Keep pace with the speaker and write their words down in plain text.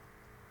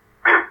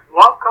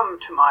Welcome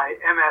to my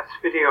MS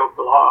video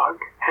blog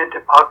and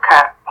to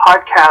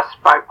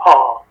podcast by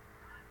Paul.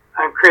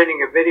 I'm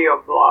creating a video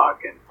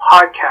blog and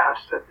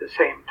podcast at the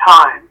same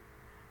time,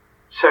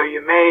 so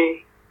you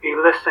may be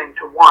listening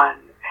to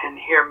one and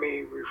hear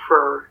me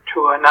refer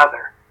to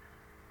another.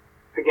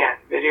 Again,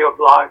 video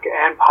blog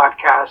and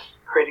podcast,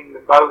 creating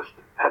them both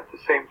at the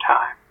same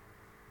time.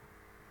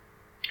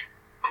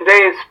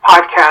 Today's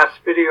podcast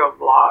video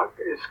blog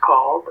is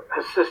called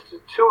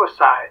Assisted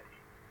Suicide.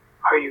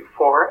 Are you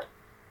for it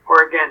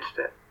or against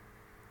it?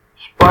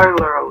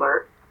 Spoiler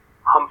alert,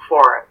 I'm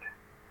for it,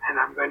 and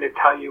I'm going to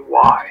tell you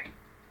why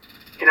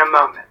in a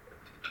moment.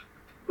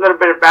 A little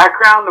bit of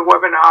background, the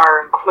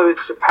webinar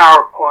includes the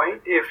PowerPoint.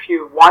 If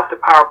you want the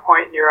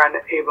PowerPoint and you're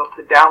unable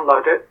to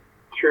download it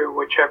through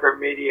whichever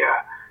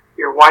media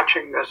you're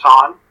watching this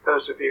on,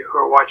 those of you who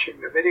are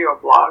watching the video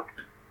blog,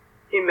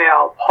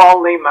 email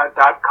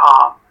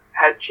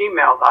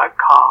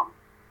paullima.com@gmail.com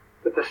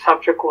with the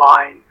subject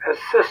line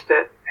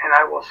assisted, and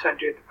I will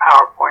send you the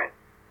PowerPoint.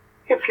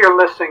 If you're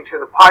listening to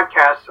the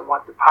podcast and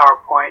want the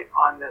PowerPoint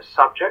on this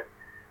subject,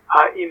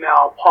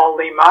 email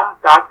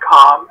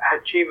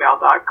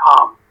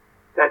paullima.com@gmail.com.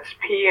 That's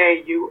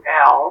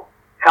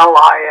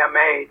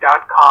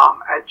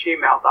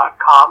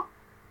paullima.com@gmail.com.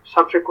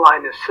 Subject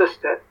line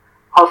assisted.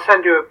 I'll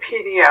send you a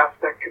PDF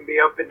that can be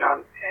opened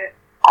on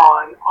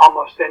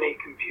almost any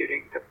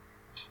computing device.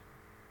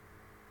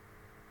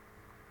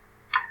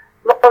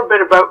 A little bit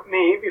about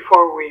me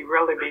before we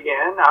really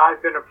begin.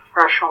 I've been a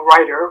professional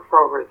writer for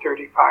over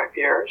 35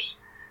 years.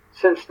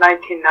 Since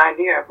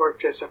 1990, I've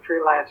worked as a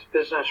freelance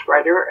business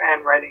writer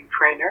and writing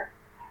trainer.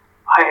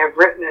 I have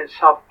written and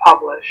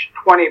self-published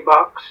 20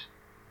 books,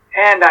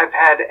 and I've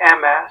had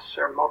MS,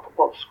 or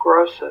multiple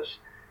sclerosis,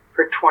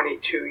 for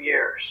 22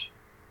 years.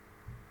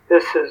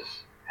 This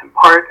is, in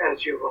part,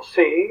 as you will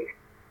see,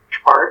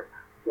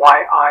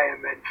 why I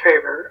am in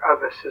favor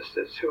of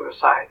assisted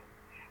suicide.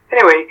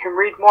 Anyway, you can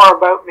read more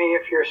about me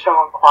if you're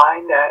so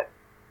inclined at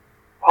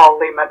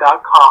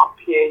paullima.com,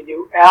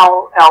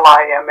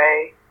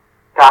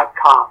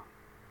 paullima.com.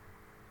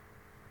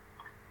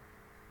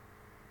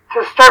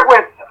 To start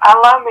with,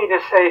 allow me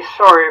to say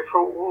sorry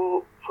for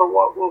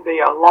what will be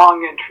a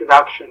long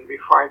introduction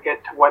before I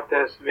get to what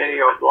this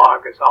video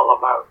blog is all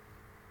about.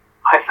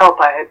 I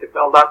felt I had to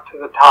build up to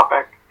the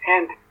topic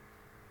and my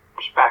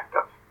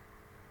perspective.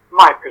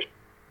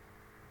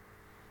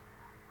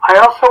 I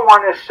also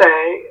want to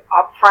say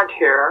up front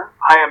here,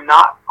 I am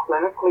not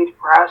clinically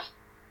depressed.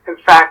 In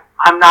fact,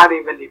 I'm not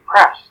even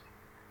depressed.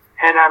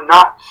 And I'm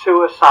not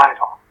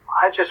suicidal.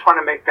 I just want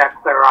to make that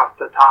clear off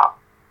the top.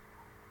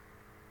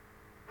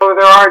 So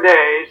there are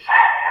days,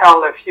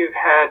 hell, if you've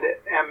had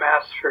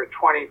MS for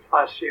 20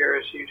 plus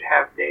years, you'd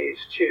have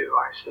days too,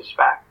 I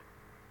suspect.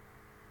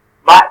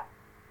 But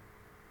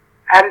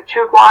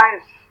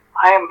attitude-wise,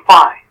 I am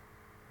fine.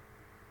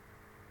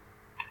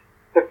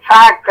 The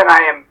fact that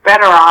I am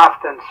better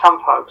off than some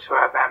folks who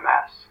have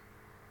MS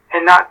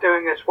and not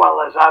doing as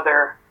well as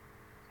others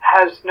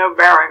has no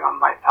bearing on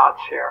my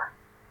thoughts here.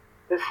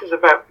 This is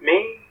about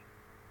me,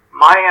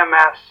 my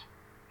MS,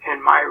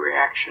 and my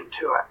reaction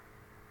to it.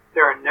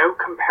 There are no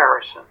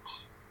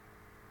comparisons.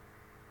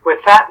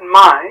 With that in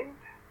mind,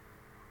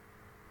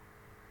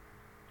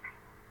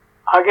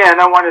 again,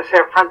 I want to say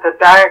up front, the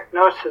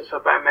diagnosis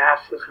of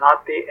MS is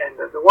not the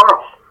end of the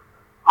world.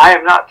 I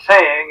am not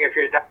saying if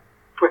you're diagnosed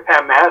with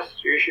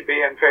MS, you should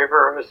be in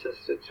favor of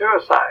assisted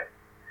suicide.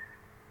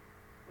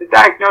 The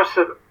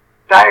diagnosis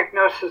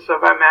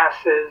of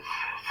MS is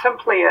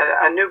simply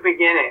a new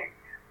beginning,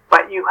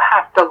 but you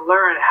have to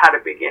learn how to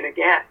begin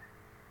again,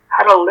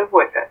 how to live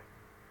with it.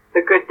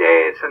 The good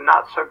days and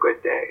not so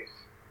good days,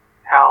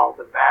 hell,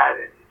 the bad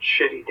and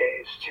shitty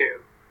days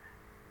too.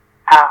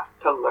 Have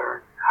to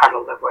learn how to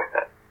live with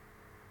it.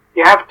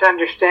 You have to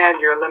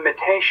understand your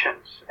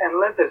limitations and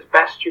live as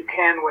best you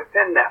can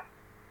within them,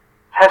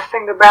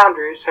 testing the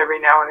boundaries every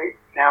now and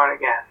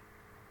again.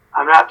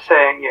 I'm not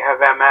saying you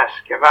have MS,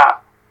 give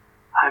up.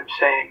 I'm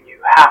saying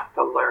you have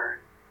to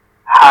learn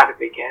how to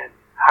begin,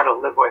 how to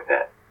live with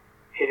it.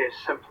 It is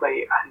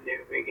simply a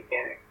new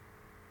beginning.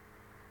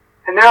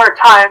 And there are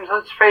times,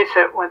 let's face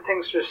it, when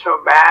things are so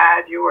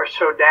bad, you are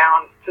so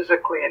down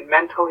physically and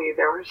mentally,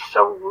 there is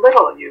so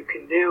little you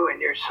can do,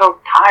 and you're so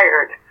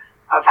tired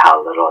of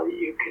how little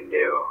you can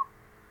do.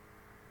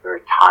 There are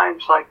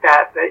times like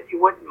that you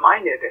wouldn't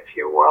mind it if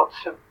your world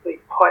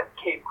simply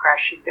came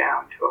crashing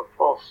down to a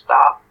full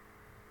stop,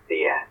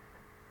 the end.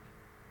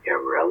 You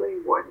really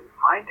wouldn't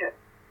mind it.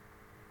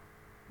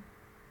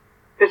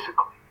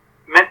 Physically,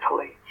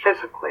 mentally,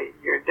 physically,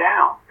 you're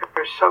down.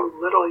 There's so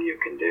little you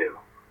can do.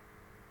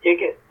 You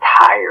get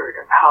tired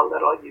of how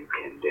little you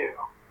can do.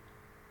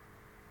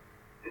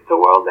 If the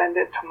world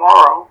ended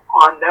tomorrow,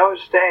 on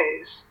those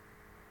days,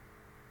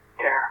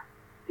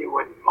 you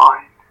wouldn't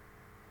mind.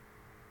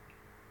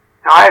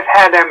 Now, I've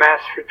had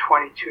MS for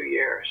 22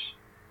 years.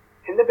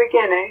 In the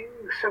beginning,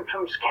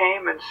 symptoms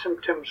came and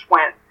symptoms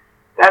went.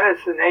 That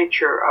is the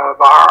nature of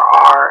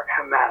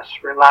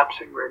RRMS,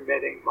 relapsing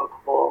remitting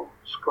multiple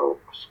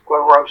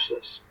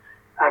sclerosis.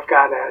 I've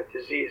got a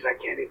disease I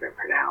can't even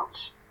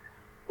pronounce.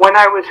 When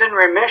I was in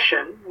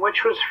remission,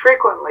 which was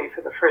frequently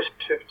for the first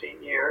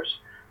 15 years,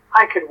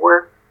 I could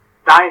work,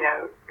 dine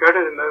out, go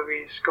to the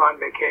movies, go on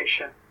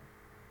vacation,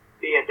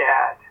 be a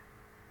dad,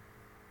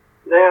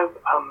 live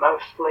a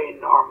mostly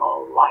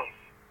normal life.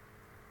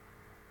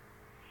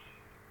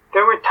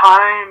 There were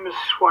times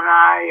when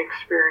I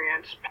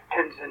experienced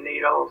pins and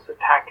needles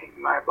attacking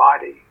my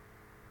body,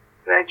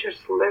 but I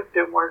just lived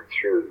and worked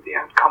through the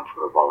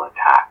uncomfortable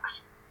attacks,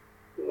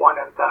 one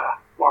of the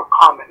more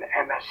common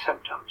MS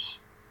symptoms.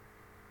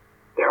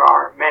 There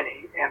are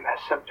many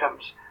MS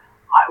symptoms.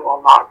 I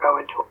will not go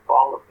into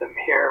all of them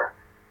here.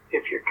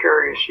 If you're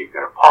curious, you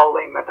go to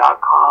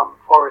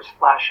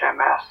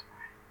paulima.com/MS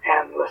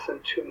and listen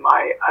to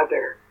my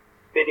other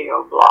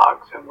video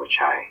blogs in which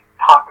I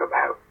talk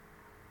about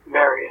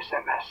various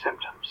MS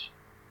symptoms.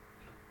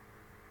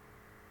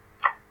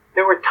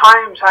 There were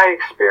times I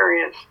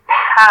experienced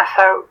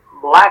pass-out,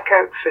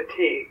 blackout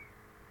fatigue.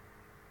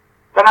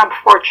 But I'm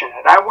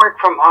fortunate. I work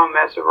from home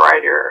as a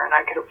writer, and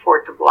I could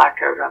afford to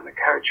black out on the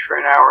couch for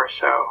an hour or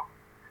so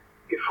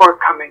before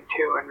coming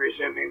to and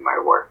resuming my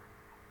work.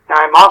 Now,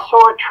 I'm also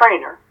a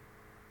trainer,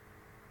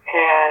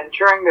 and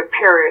during the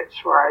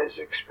periods where I was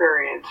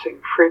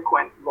experiencing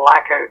frequent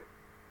blackout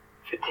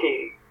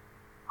fatigue,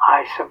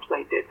 I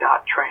simply did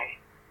not train.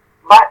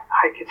 But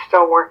I could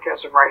still work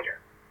as a writer.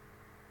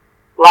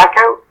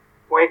 Blackout,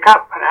 wake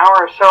up an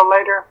hour or so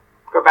later,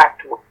 go back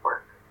to work.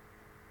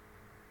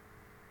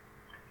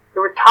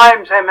 There were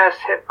times MS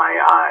hit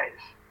my eyes.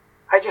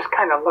 I just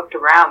kind of looked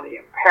around the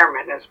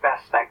impairment as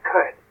best I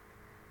could,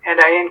 and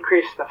I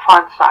increased the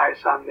font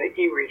size on the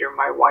e-reader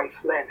my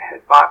wife Lynn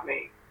had bought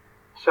me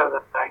so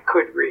that I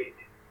could read.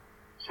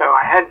 So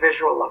I had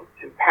visual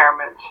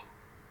impairments.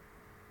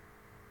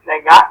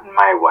 They got in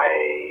my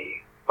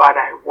way, but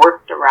I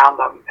worked around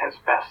them as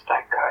best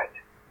I could.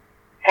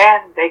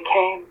 And they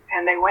came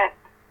and they went.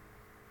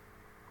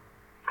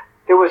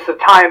 There was a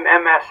time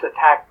MS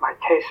attacked my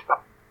taste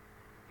buds.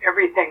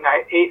 Everything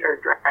I ate or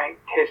drank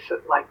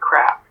tasted like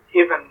crap,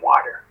 even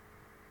water.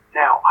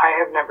 Now, I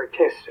have never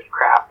tasted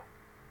crap.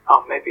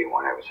 Maybe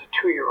when I was a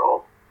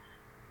 2-year-old.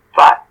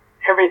 But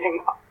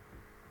everything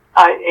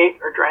I ate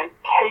or drank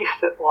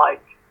tasted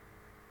like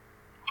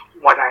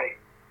what I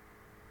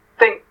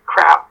think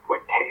crap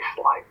would taste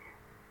like.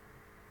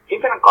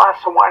 Even a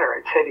glass of water,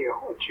 I'd say to you,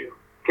 would you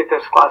get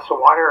this glass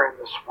of water in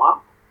the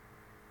swamp?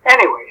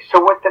 Anyway,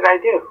 so what did I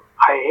do?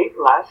 I ate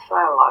less and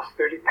I lost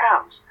 30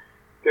 pounds.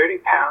 30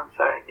 pounds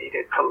that I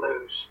needed to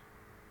lose.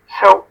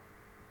 So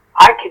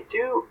I could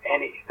do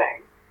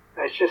anything.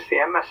 It's just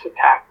the MS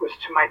attack was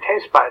to my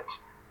taste buds.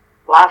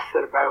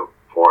 Lasted about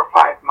 4 or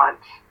 5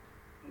 months.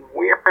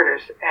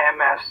 Weirdest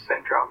MS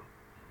syndrome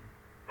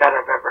that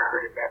I've ever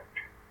heard about.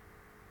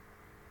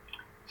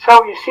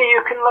 So you see,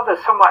 you can live a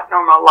somewhat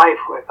normal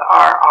life with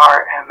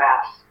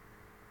RRMS.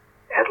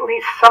 At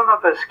least some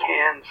of us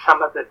can,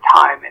 some of the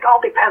time. It all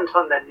depends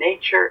on the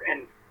nature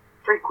and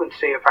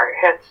frequency of our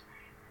hits,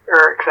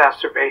 or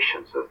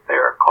exacerbations as they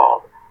are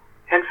called.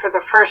 And for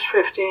the first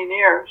 15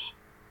 years,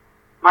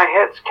 my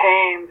hits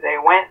came, they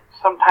went,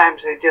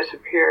 sometimes they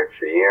disappeared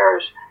for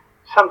years,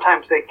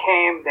 sometimes they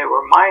came, they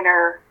were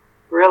minor,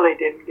 really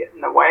didn't get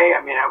in the way.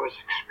 I mean, I was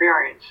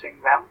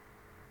experiencing them,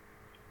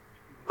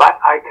 but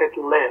I could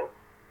live.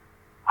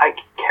 I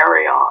could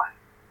carry on.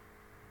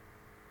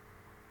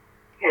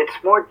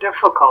 It's more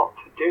difficult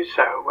to do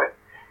so with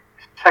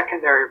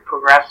secondary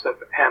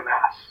progressive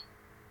MS,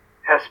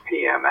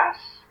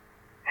 SPMS,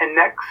 and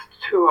next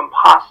to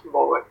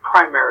impossible with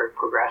primary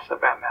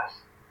progressive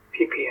MS,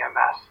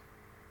 PPMS.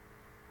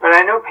 But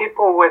I know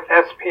people with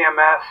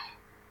SPMS,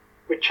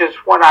 which is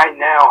what I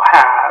now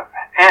have,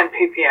 and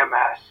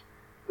PPMS,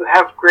 who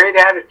have great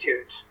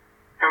attitudes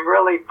and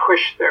really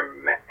push their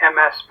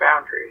MS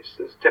boundaries,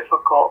 as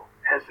difficult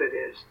as it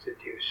is to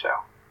do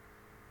so.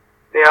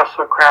 They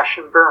also crash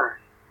and burn,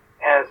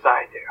 as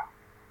I do.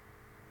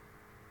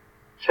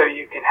 So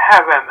you can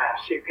have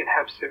MS, you can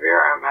have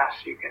severe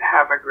MS, you can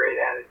have a great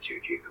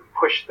attitude, you can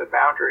push the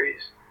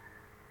boundaries,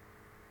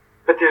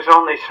 but there's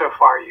only so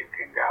far you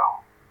can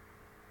go.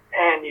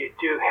 And you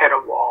do hit a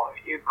wall,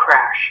 you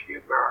crash,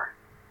 you burn.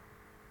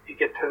 You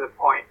get to the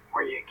point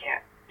where you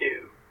can't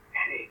do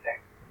anything.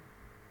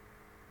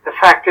 The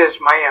fact is,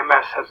 my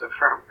MS has a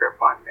firm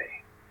grip on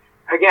me.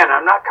 Again,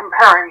 I'm not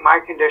comparing my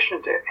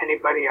condition to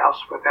anybody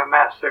else with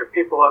MS. There are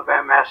people with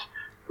MS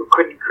who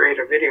couldn't create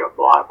a video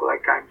blog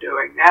like I'm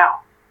doing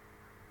now.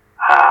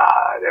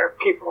 There are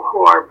people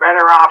who are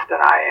better off than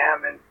I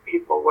am and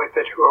people with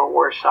it who are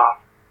worse off.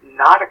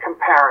 Not a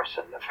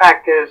comparison. The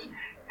fact is,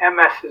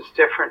 MS is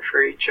different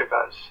for each of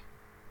us.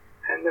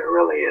 And there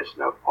really is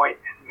no point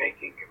in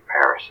making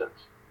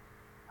comparisons.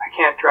 I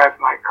can't drive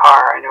my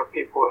car. I know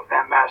people with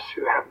MS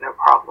who have no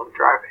problem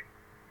driving.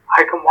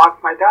 I can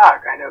walk my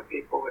dog. I know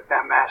people with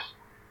MS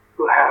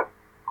who have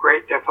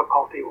great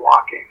difficulty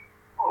walking,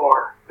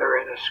 or they're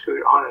on a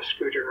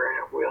scooter or in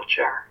a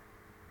wheelchair.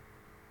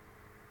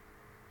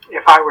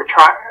 If I were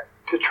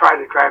to try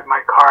to drive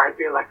my car, I'd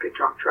be like a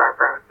drunk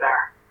driver out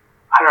there.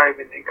 I don't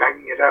even think I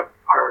can get up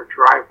our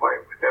driveway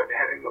without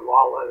hitting the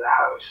wall of the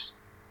house.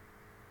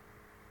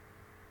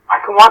 I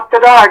can walk the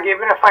dog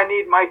even if I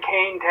need my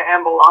cane to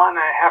amble on and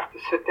I have to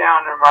sit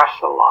down and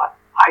rest a lot.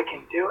 I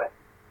can do it.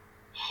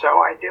 So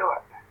I do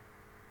it.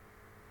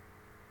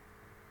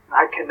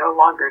 I can no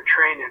longer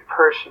train in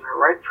person or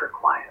write for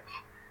clients.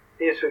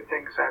 These are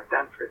things I've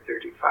done for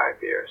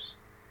 35 years.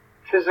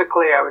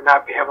 Physically, I would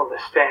not be able to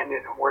stand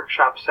in a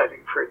workshop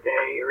setting for a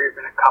day or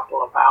even a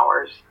couple of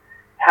hours.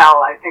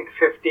 Hell, I think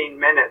 15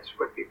 minutes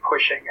would be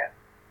pushing it.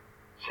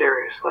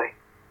 Seriously.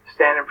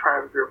 Stand in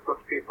front of a group of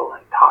people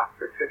and talk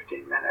for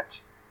 15 minutes.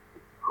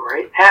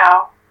 Right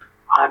now,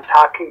 I'm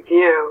talking to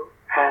you,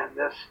 and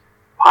this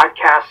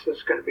podcast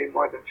is going to be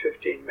more than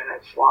 15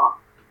 minutes long.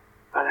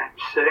 But I'm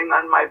sitting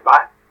on my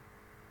butt,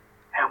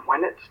 and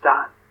when it's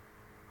done,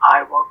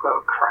 I will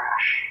go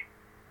crash.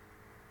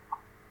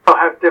 I'll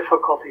have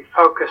difficulty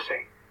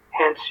focusing,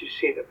 hence you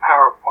see the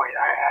PowerPoint.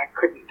 I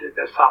couldn't do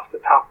this off the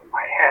top of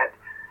my head.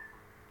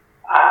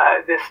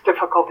 This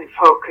difficulty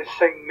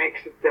focusing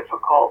makes it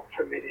difficult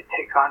for me to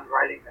take on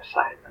writing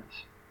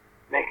assignments,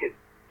 make it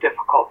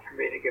difficult for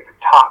me to give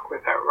a talk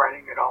without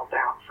writing it all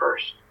down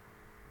first,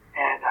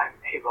 and I'm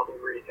able to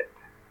read it.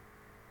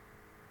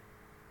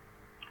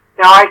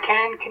 Now I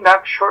can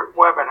conduct short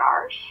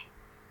webinars,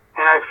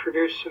 and I've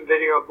produced some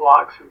video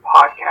blogs and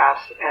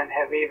podcasts and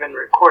have even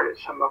recorded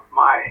some of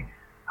my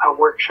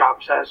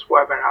workshops as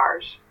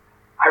webinars.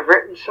 I've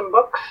written some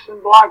books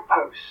and blog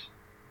posts.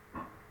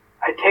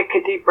 I take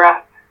a deep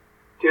breath,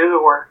 do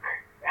the work,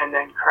 and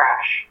then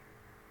crash.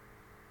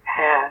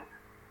 And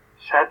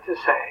sad to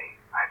say,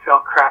 I feel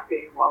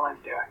crappy while I'm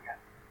doing it.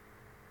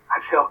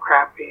 I feel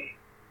crappy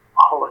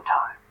all the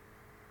time.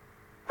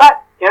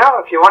 But,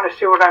 if you want to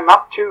see what I'm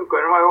up to,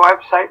 go to my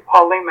website,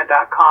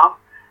 paullima.com,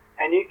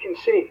 and you can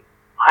see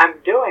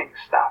I'm doing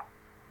stuff.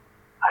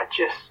 I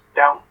just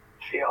don't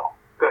feel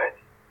good.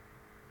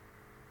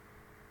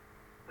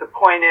 The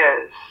point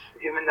is,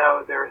 even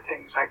though there are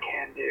things I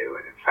can do,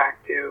 and in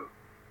fact do,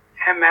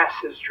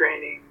 MS is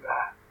draining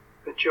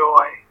the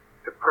joy,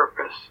 the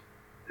purpose,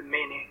 the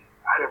meaning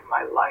out of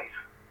my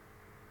life.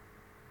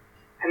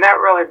 And that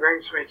really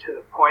brings me to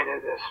the point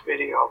of this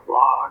video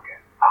blog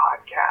and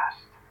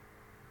podcast.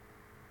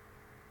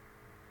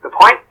 The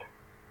point?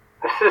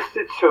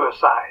 Assisted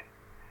suicide.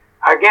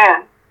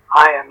 Again,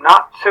 I am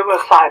not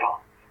suicidal.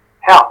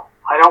 Hell,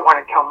 I don't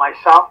want to kill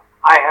myself.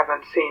 I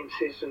haven't seen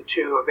season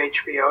 2 of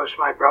HBO's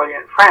My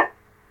Brilliant Friend.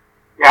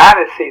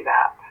 Gotta see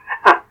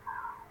that.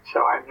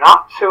 So I'm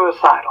not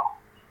suicidal.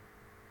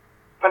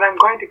 But I'm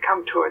going to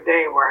come to a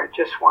day where I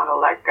just want to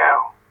let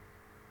go.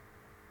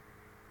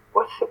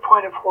 What's the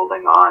point of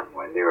holding on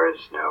when there is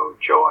no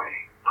joy,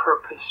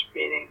 purpose,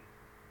 meaning,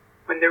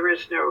 when there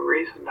is no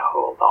reason to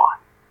hold on?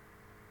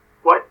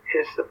 What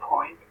is the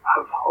point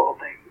of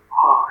holding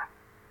on?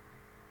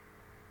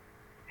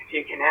 If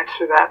you can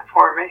answer that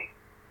for me,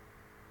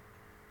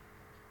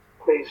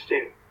 please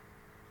do.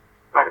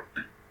 But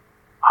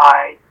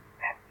I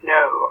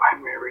know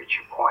I'm going to reach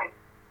a point.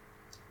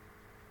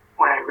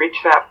 When I reach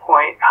that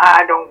point,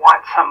 I don't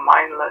want some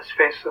mindless,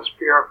 faceless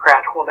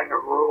bureaucrat holding a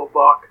rule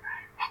book,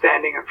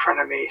 standing in front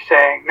of me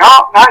saying,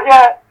 no, not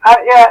yet, not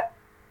yet.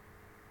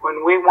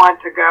 When we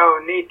want to go,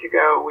 need to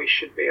go, we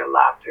should be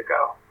allowed to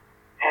go.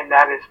 And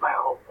that is my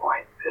whole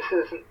point. This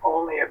isn't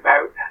only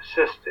about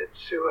assisted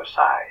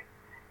suicide.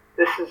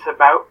 This is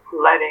about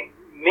letting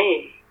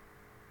me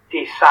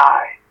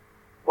decide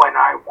when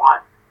I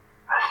want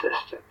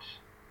assistance,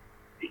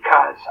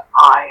 because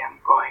I am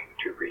going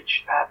to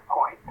reach that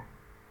point.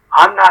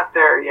 I'm not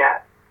there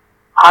yet.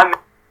 I'm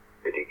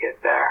ready to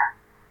get there,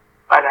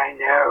 but I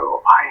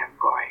know I am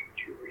going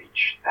to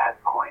reach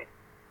that point.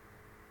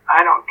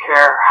 I don't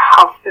care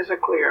how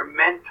physically or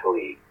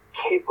mentally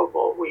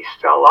capable we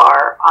still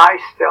are, I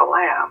still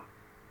am.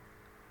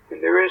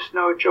 When there is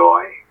no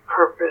joy,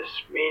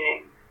 purpose,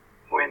 meaning,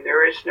 when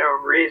there is no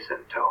reason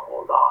to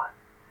hold on,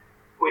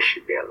 we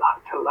should be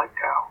allowed to let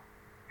go.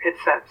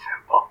 It's that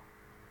simple.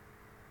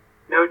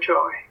 No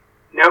joy,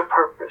 no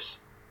purpose,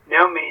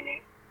 no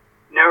meaning,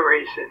 no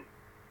reason.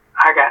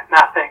 I got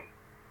nothing.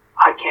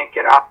 I can't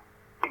get up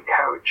and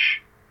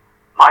couch.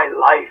 My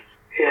life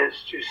is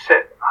to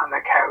sit on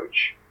the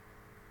couch,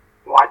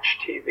 watch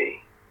TV.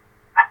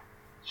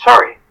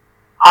 Sorry,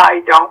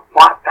 I don't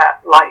want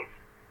that life.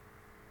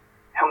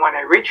 And when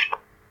I reach,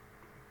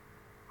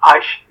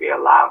 I should be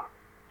allowed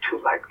to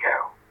let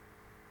go.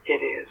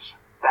 It is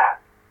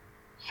that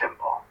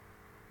simple.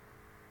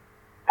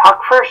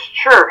 Talk first?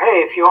 Sure.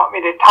 Hey, if you want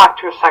me to talk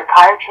to a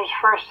psychiatrist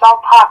first,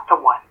 I'll talk to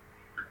one.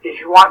 If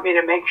you want me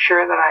to make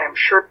sure that I am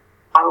sure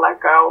I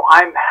let go,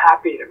 I'm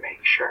happy to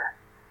make sure.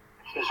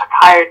 If the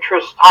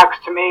psychiatrist talks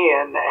to me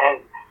and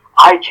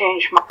I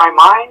change my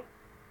mind,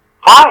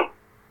 fine.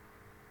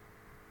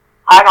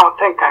 I don't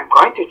think I'm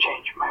going to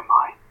change my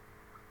mind,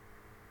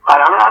 but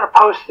I'm not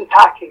opposed to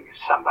talking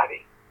to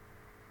somebody.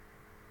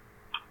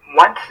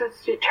 Once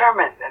it's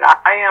determined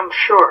that I am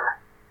sure,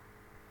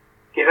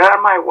 get out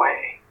of my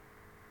way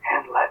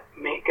and let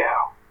me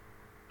go.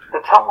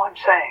 That's all I'm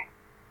saying.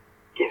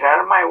 Get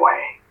out of my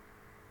way.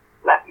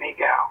 Let me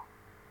go.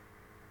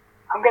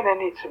 I'm going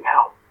to need some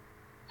help.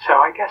 So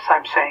I guess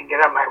I'm saying get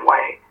out of my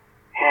way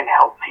and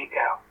help me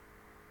go.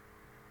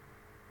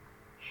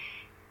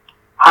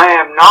 I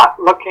am not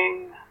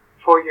looking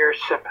for your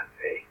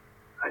sympathy.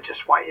 I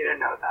just want you to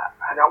know that.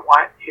 I don't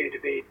want you to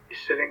be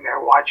sitting there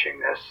watching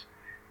this,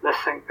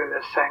 listening to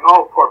this, saying,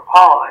 oh, poor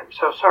Paul, I'm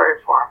so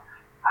sorry for him.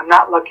 I'm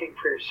not looking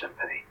for your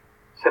sympathy.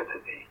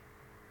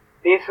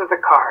 These are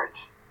the cards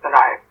that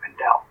I have been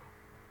dealt.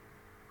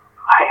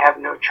 I have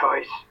no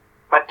choice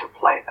but to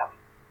play them.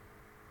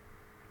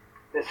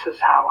 This is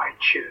how I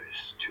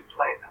choose to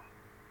play them,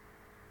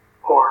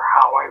 or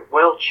how I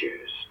will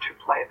choose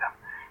to play them,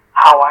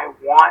 how I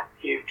want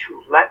you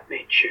to let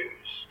me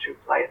choose to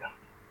play them.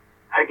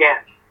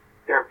 Again,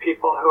 there are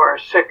people who are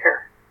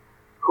sicker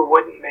who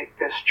wouldn't make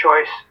this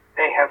choice.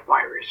 They have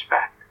my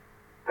respect,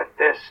 but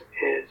this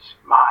is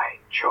my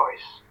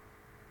choice.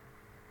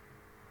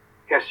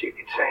 Guess you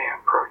could say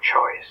I'm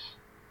pro-choice.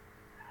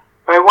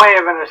 By way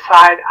of an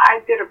aside,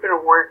 I did a bit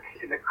of work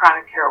in the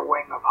chronic care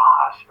wing of a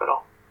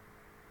hospital.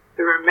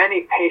 There were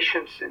many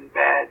patients in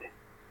bed,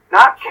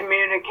 not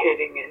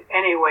communicating in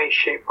any way,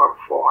 shape, or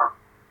form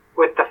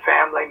with the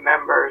family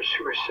members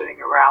who were sitting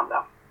around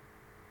them.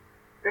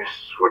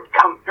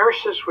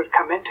 Nurses would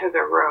come into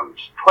their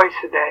rooms twice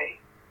a day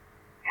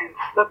and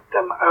flip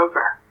them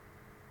over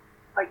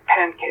like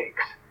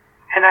pancakes.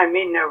 And I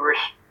mean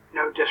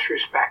no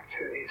disrespect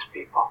to these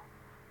people.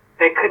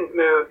 They couldn't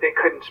move, they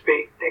couldn't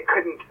speak, they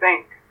couldn't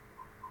think.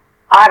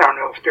 I don't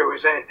know if there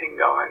was anything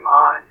going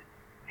on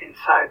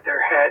inside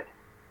their head.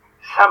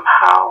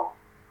 Somehow,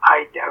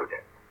 I doubt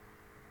it.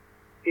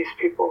 These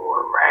people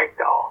were rag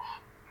dolls.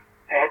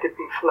 They had to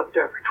be flipped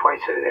over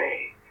twice a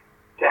day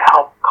to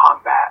help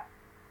combat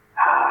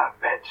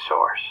bed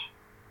sores.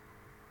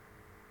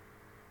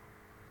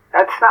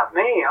 That's not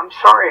me. I'm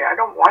sorry. I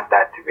don't want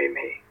that to be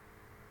me.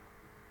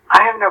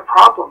 I have no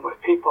problem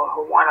with people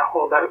who want to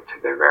hold out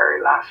to their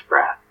very last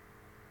breath.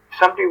 If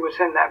somebody was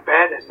in that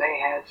bed and they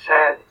had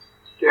said,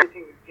 do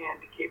everything you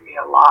can to keep me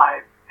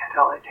alive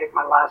until I take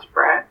my last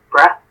breath,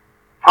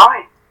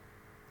 fine.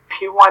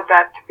 If you want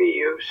that to be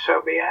you,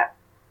 so be it.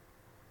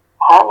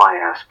 All I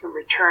ask in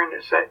return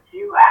is that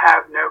you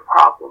have no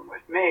problem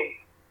with me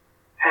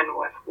and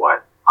with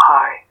what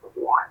I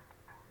want.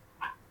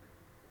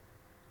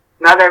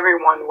 Not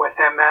everyone with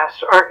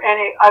MS or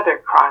any other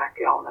chronic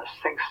illness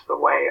thinks the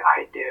way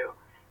I do.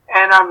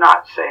 And I'm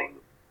not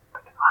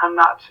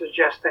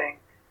suggesting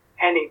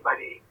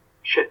anybody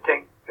should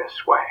think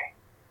this way.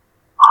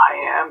 I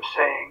am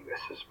saying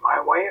this is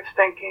my way of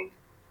thinking.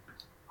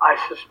 I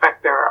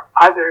suspect there are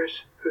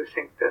others who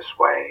think this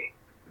way.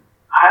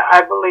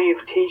 I believe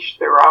teach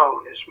their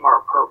own is more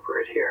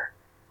appropriate here.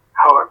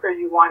 However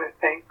you want to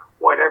think,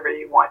 whatever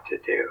you want to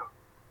do,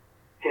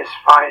 is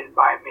fine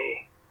by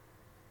me.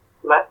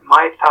 Let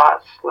my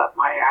thoughts, let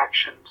my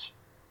actions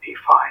be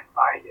fine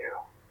by you.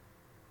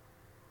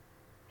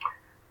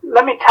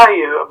 Let me tell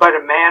you about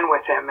a man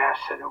with MS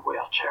in a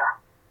wheelchair.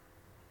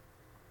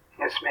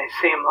 This may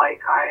seem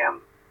like I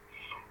am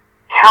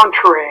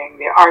countering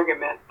the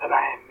argument that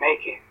I am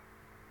making,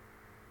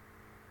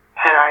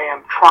 and I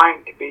am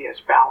trying to be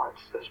as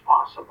balanced as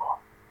possible.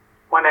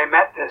 When I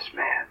met this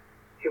man,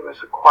 he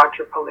was a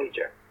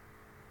quadriplegic.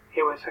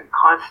 He was in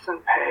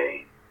constant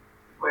pain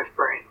with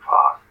brain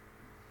fog.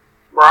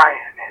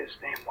 Brian, his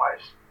name was.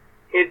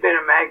 He had been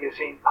a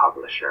magazine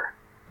publisher,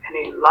 and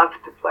he loved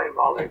to play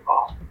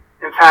volleyball.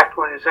 In fact,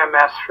 when his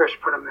MS first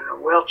put him in a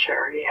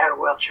wheelchair, he had a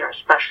wheelchair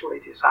specially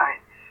designed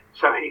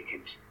so he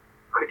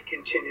could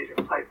continue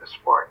to play the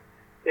sport.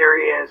 There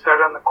he is, out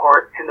on the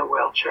court in the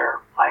wheelchair,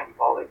 playing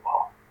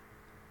volleyball.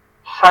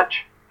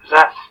 Such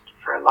zest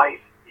for life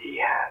he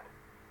had.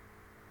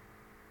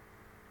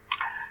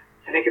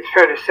 I think it's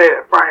fair to say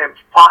that Brian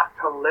fought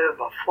to live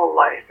a full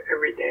life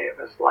every day of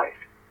his life,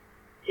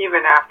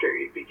 even after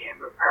he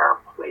became a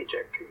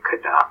paraplegic and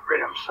could not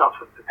rid himself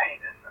of the pain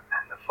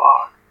and the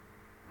fog.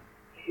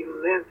 He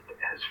lived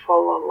as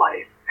full a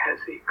life as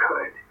he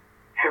could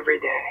every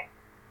day,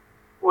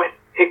 with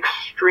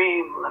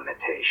extreme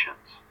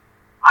limitations.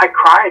 I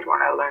cried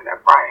when I learned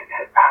that Brian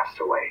had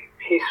passed away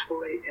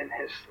peacefully in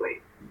his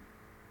sleep.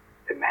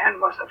 The man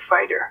was a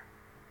fighter.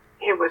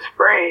 He was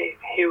brave.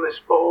 He was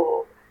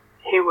bold.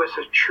 He was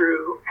a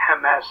true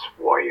MS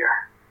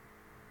warrior.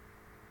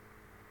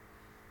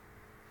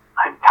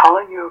 I'm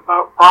telling you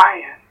about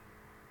Brian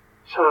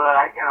so that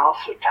I can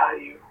also tell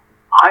you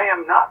I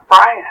am not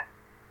Brian.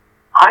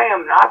 I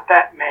am not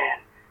that man,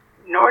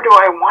 nor do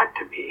I want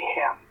to be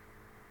him.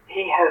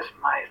 He has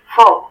my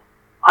full,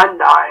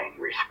 undying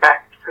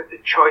respect for the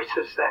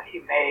choices that he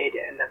made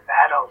and the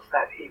battles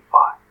that he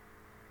fought.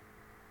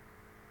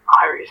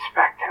 I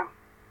respect him,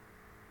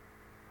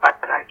 but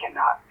I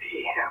cannot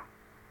be him.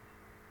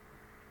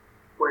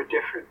 We're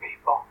different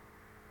people.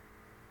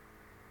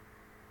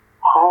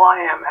 All I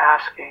am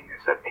asking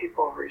is that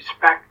people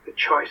respect the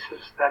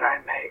choices that I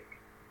make,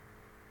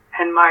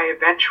 and my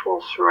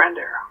eventual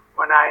surrender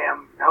when I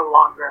am no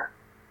longer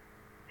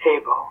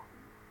able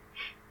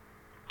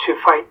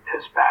to fight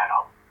this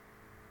battle,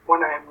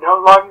 when I am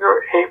no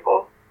longer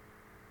able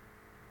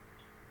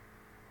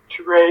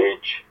to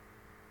rage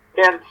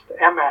against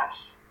MS.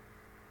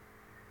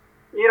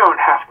 You don't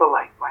have to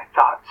like my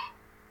thoughts,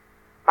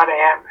 but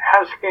I am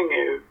asking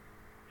you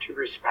to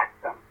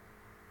respect them.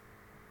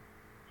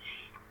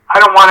 I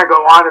don't want to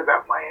go on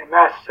about my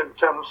MS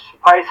symptoms.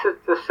 Suffice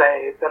it to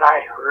say that I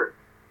hurt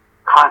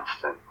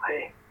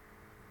constantly,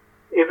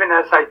 even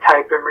as I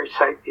type and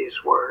recite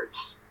these words.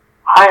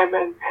 I am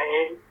in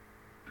pain.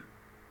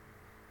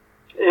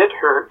 It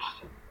hurts.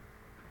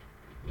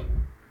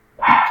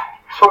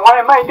 So why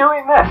am I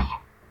doing this?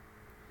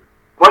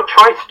 What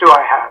choice do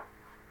I have?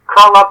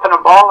 Curl up in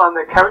a ball on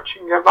the couch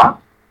and give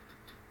up?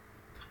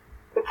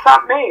 It's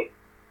not me.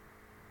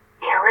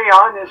 Carry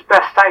on as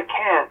best I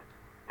can.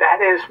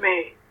 That is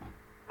me.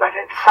 But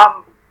at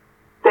some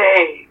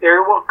day,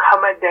 there will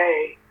come a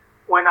day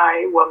when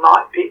I will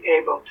not be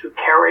able to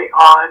carry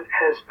on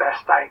as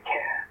best I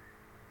can.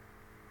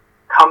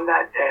 Come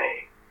that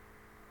day,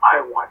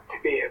 I want to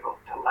be able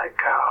to let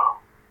go.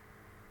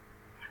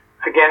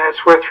 Again,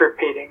 it's worth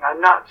repeating,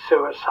 I'm not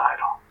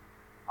suicidal.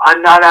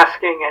 I'm not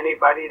asking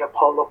anybody to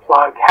pull the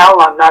plug.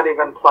 Hell, I'm not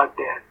even plugged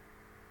in.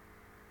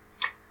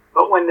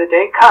 But when the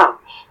day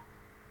comes,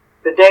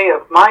 the day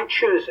of my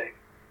choosing,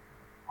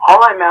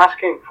 all I'm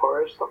asking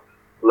for is a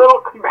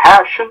little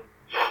compassion,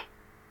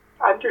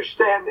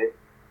 understanding,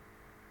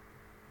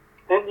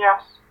 and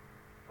yes,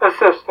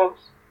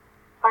 assistance.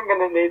 I'm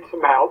going to need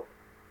some help.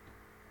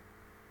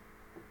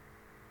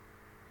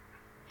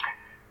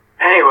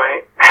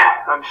 Anyway,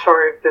 I'm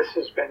sorry if this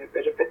has been a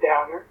bit of a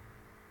downer,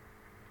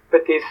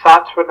 but these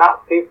thoughts would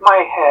not leave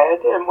my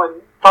head, and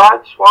when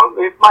thoughts won't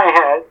leave my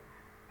head,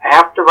 I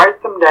have to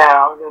write them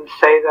down and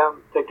say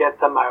them to get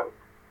them out.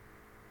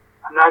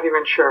 I'm not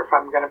even sure if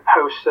I'm going to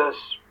post this,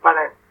 but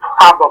I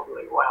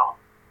probably will.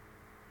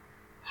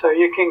 So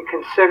you can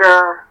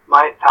consider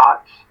my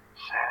thoughts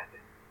said.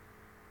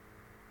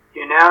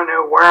 You now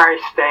know where I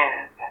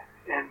stand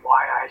and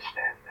why I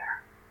stand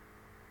there.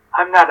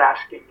 I'm not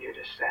asking you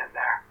to stand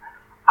there.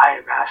 I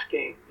am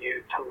asking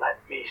you to let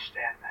me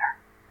stand there.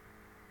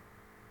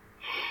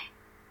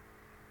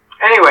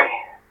 Anyway,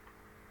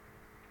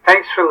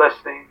 thanks for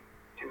listening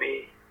to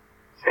me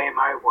say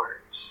my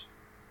words.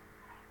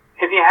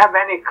 If you have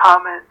any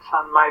comments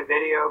on my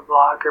video,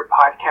 blog, or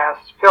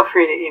podcast, feel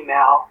free to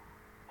email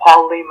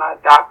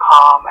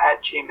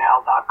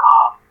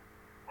paullima.com@gmail.com.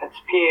 That's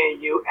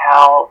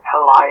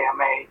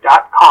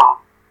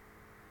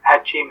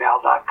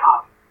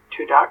paullima.com@gmail.com.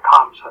 2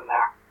 .coms in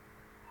there.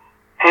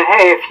 And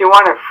hey, if you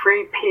want a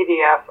free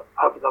PDF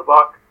of the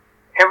book,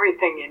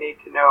 Everything You Need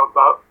to Know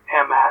About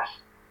MS,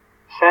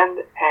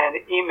 send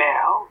an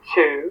email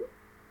to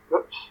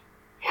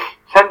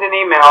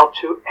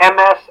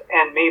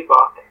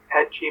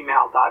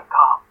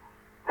msandmebook@gmail.com.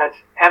 That's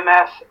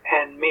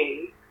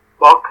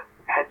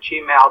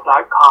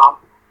msandmebook@gmail.com.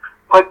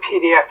 Put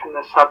PDF in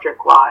the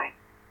subject line,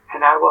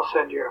 and I will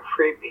send you a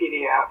free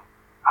PDF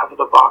of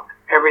the book,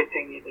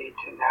 Everything You Need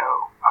to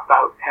Know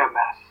About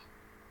MS.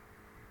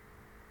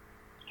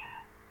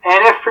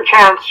 And if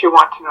perchance you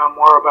want to know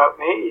more about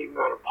me, you can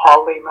go to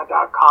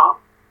paullima.com.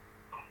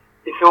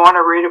 If you want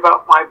to read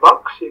about my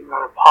books, you can go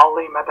to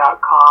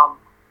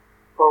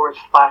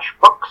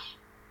paullima.com/books.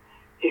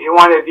 If you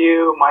want to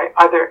view my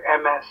other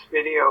MS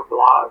video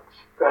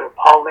blogs, go to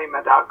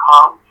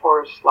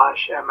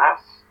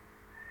paullima.com/MS.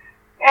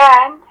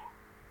 And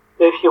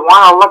if you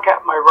want to look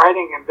at my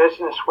writing and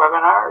business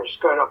webinars,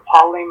 go to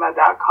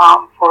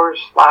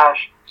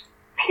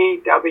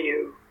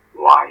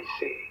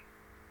paullima.com/PWYC.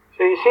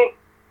 So you see,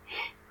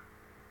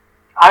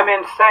 I'm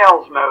in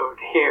sales mode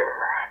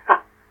here.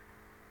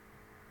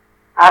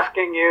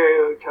 Asking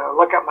you to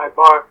look at my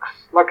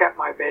books, look at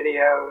my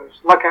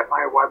videos, look at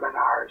my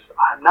webinars.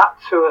 I'm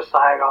not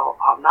suicidal.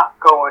 I'm not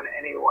going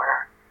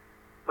anywhere.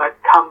 But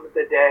come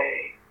the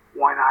day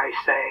when I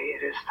say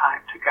it is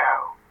time to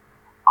go,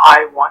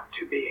 I want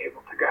to be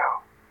able to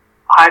go.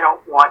 I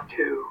don't want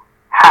to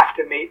have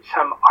to meet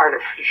some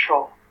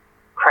artificial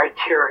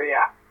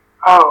criteria.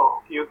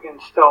 Oh, you can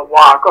still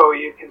walk. Oh,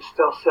 you can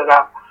still sit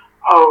up.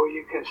 Oh,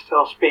 you can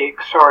still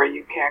speak. Sorry,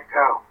 you can't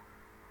go.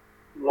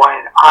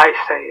 When I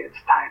say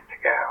it's time to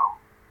go,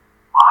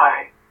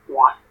 I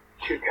want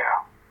to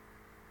go.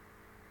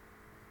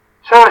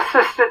 So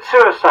assisted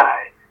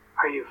suicide,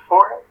 are you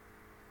for it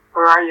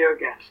or are you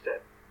against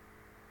it?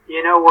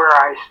 You know where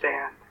I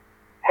stand.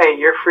 Hey,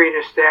 you're free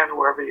to stand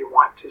wherever you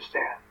want to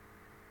stand,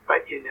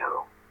 but you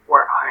know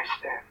where I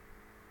stand.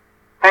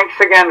 Thanks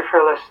again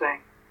for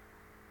listening.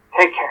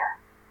 Take care.